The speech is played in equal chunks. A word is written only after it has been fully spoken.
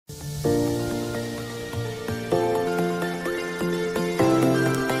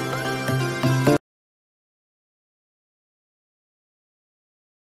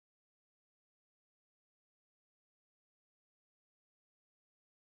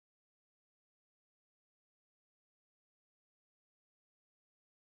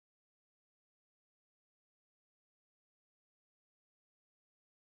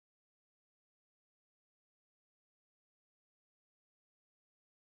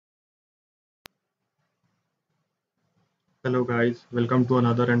Hello guys, welcome to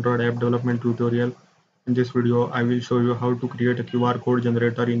another Android app development tutorial. In this video, I will show you how to create a QR code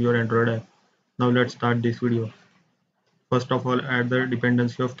generator in your Android app. Now let's start this video. First of all, add the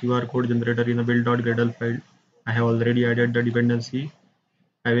dependency of QR code generator in a Buidl.Gradle file. I have already added the dependency.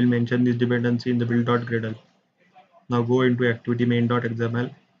 I will mention this dependency in the Buidl.Gradle. Now go into activity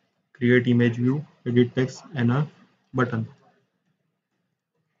main.xml, create image view, edit text and a button.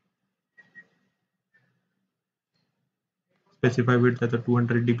 Specify width as a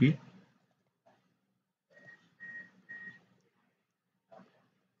 200 dp.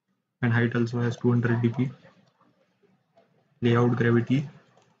 And height also has 200 dp. Layout gravity,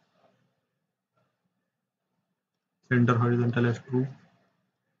 center horizontal as true,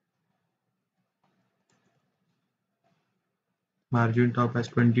 margin top as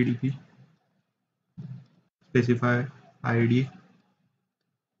 20 dp. Specify ID,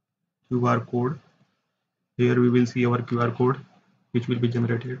 QR code. Here we will see our QR code which will be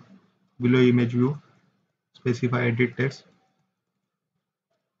generated. Below image view, specify edit text.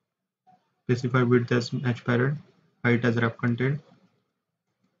 Specify width as match parent, height as wrap content,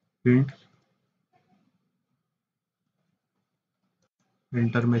 print,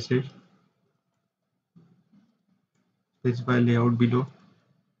 enter message. Specify layout below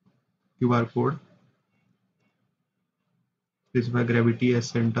QR code. Specify gravity as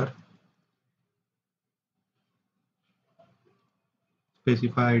center.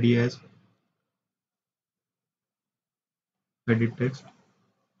 Specify ID as edit text.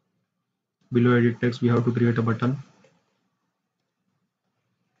 Below edit text we have to create a button.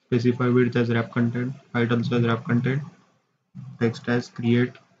 Specify width as wrap content, height also as wrap content, text as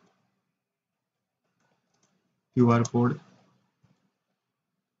create QR code,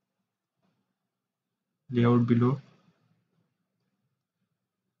 layout below,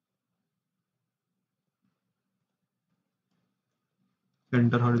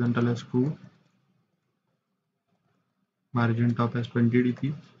 center horizontal as true, margin top as 20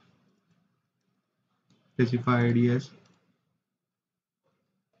 dp. Specify ID as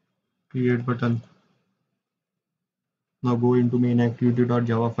create button. Now go into main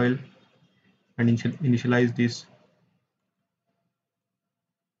activity.java file and initialize this.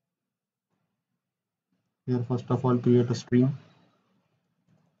 Here first of all create a string.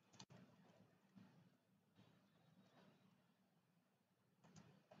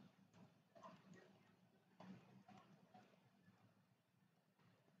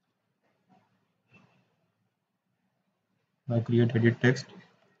 Now create edit text.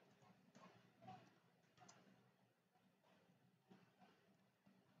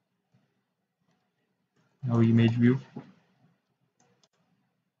 Now image view.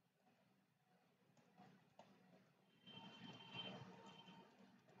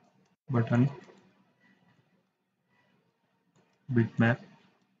 Button. Bitmap.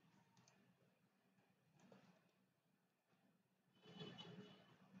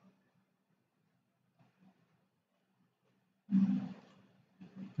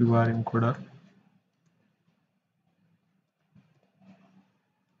 QR encoder.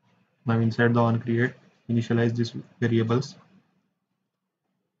 Now inside the onCreate, initialize these variables.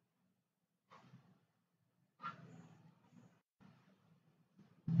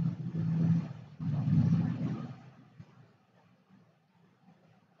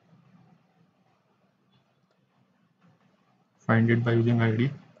 Find it by using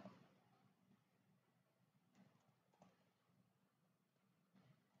ID.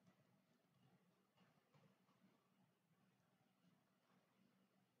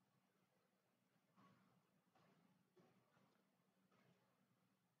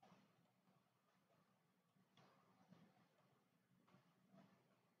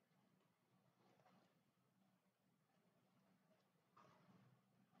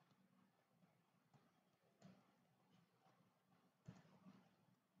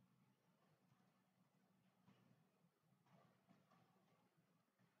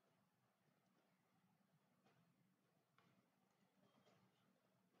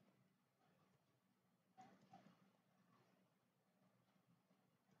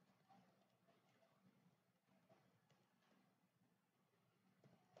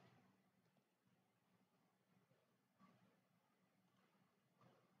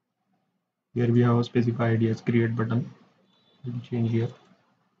 Here we have a specify ID as create button. We'll change here.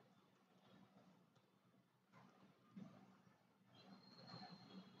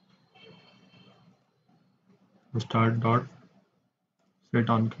 Start dot set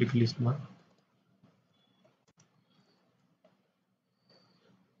on click listener.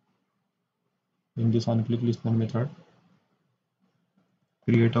 In this on click listener method,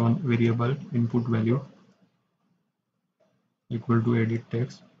 create a variable input value equal to edit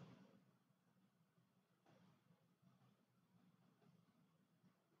text.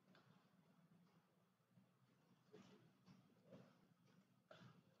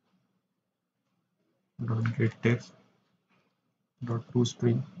 Dot get text dot to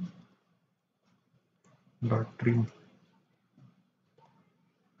string dot trim.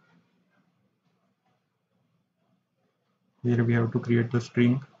 Here we have to create the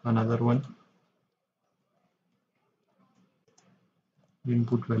string, another one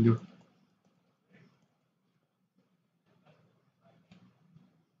input value.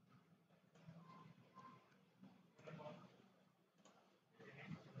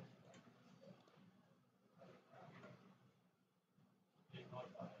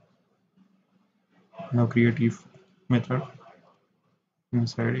 Now create if method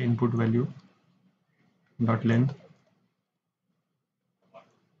inside input value dot length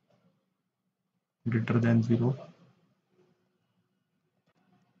greater than 0.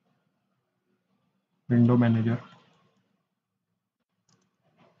 Window manager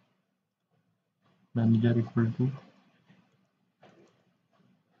equal to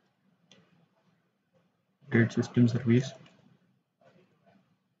get system service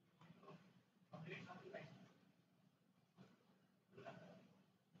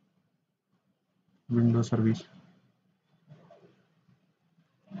window service.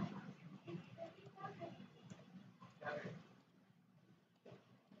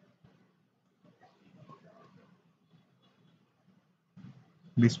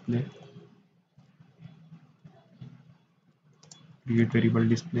 Display create variable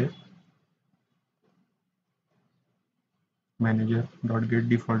display manager dot get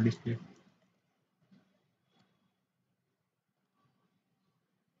default display.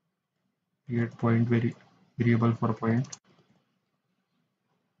 Create point variable for point,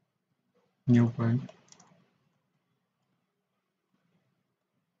 new point,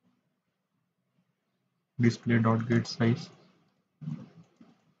 display dot get size,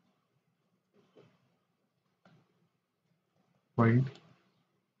 point,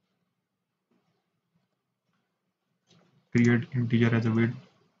 create integer as a width,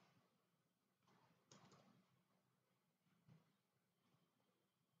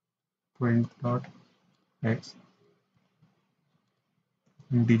 point dot x,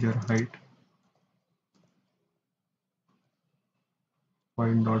 integer height,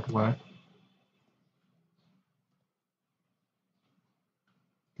 point dot y,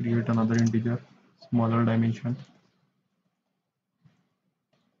 create another integer, smaller dimension,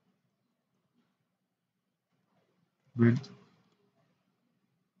 width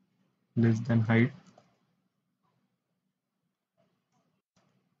less than height,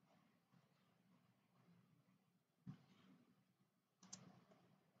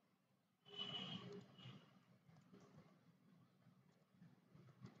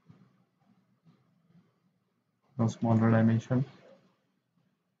 now smaller dimension,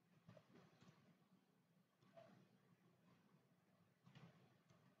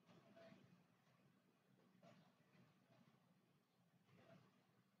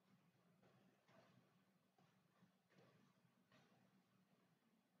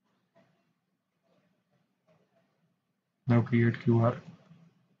 now create QR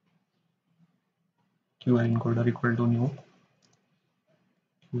encoder equal to new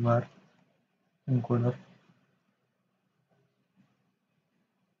QR encoder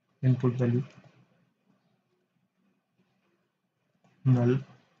input value null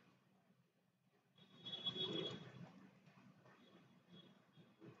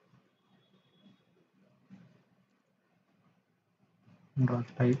dot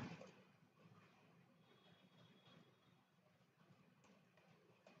type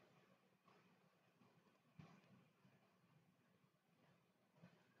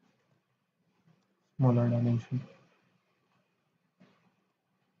smaller dimension,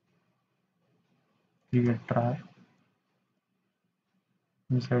 create try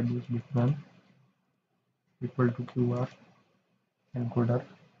inside this bit equal to QR encoder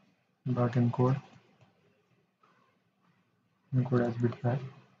dot encode as bitmap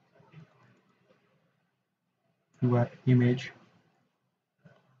QR image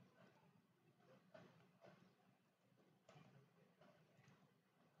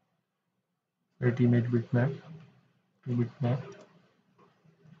Create image bitmap. Bitmap.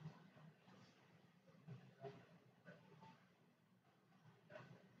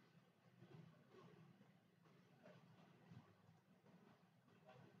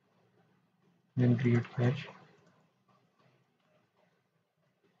 Then create cache.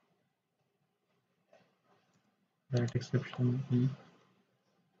 That exception E.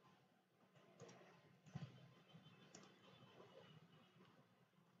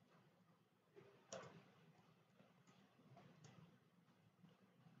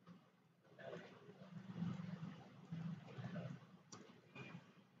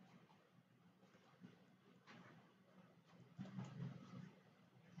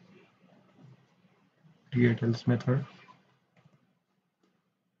 Create else method.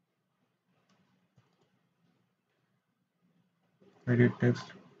 Edit text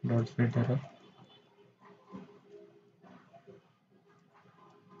dot set error.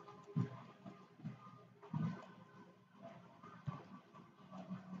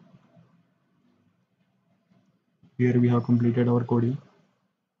 Here we have completed our coding.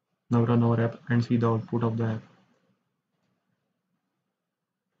 Now run our app and see the output of the app.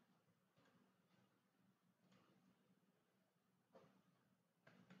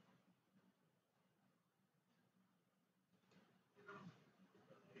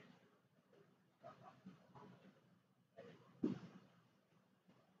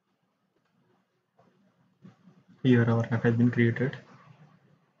 Here our app has been created.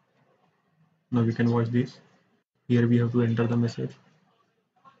 Now we can watch this. Here we have to enter the message.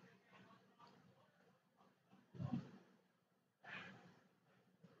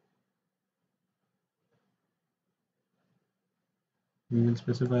 We will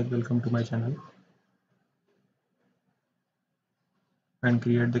specify welcome to my channel and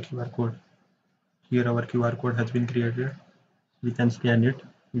create the QR code. Here our QR code has been created. We can scan it.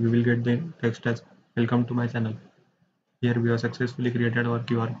 We will get the text as welcome to my channel. Here we have successfully created our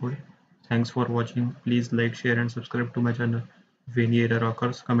QR code. Thanks for watching. Please like, share and subscribe to my channel. If any error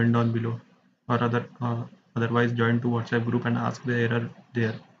occurs, comment down below. Or otherwise join to WhatsApp group and ask the error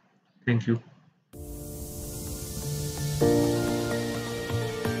there. Thank you.